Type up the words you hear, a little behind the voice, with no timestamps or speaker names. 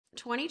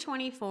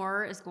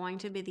2024 is going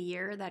to be the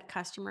year that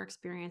customer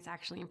experience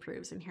actually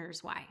improves, and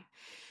here's why.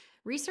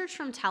 Research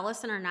from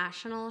TELUS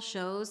International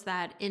shows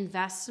that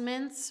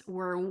investments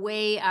were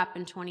way up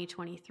in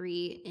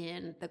 2023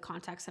 in the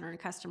contact center and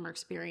customer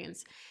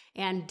experience,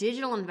 and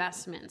digital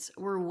investments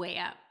were way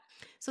up.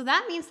 So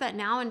that means that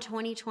now in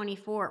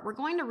 2024, we're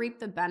going to reap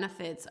the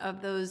benefits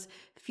of those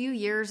few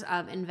years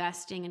of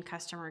investing in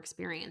customer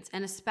experience,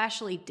 and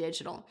especially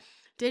digital.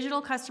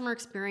 Digital customer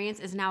experience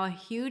is now a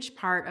huge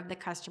part of the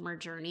customer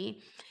journey,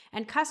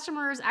 and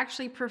customers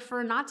actually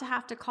prefer not to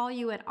have to call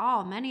you at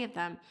all, many of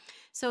them.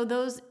 So,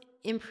 those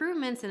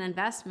improvements and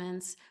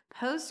investments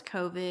post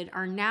COVID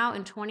are now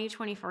in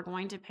 2024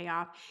 going to pay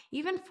off.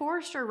 Even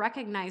Forrester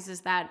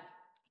recognizes that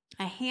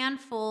a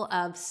handful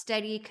of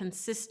steady,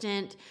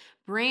 consistent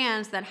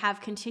brands that have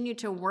continued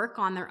to work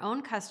on their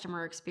own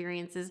customer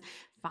experiences,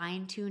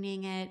 fine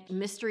tuning it,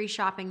 mystery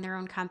shopping their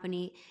own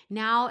company.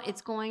 Now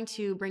it's going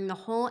to bring the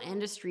whole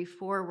industry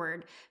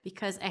forward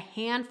because a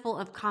handful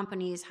of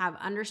companies have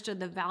understood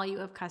the value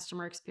of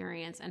customer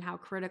experience and how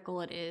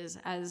critical it is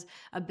as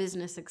a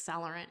business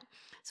accelerant.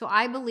 So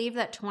I believe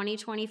that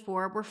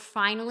 2024, we're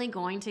finally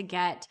going to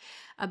get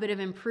a bit of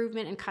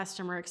improvement in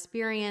customer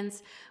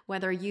experience,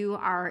 whether you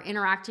are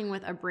interacting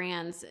with a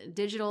brand's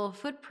digital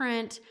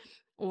footprint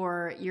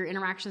or your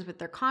interactions with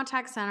their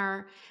contact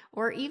center,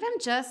 or even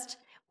just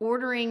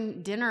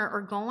ordering dinner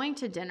or going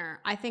to dinner.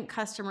 I think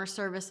customer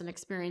service and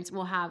experience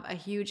will have a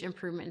huge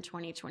improvement in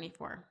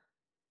 2024.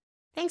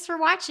 Thanks for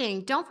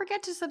watching. Don't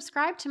forget to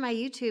subscribe to my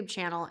YouTube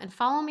channel and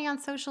follow me on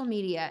social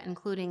media,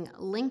 including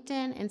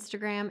LinkedIn,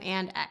 Instagram,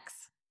 and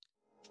X.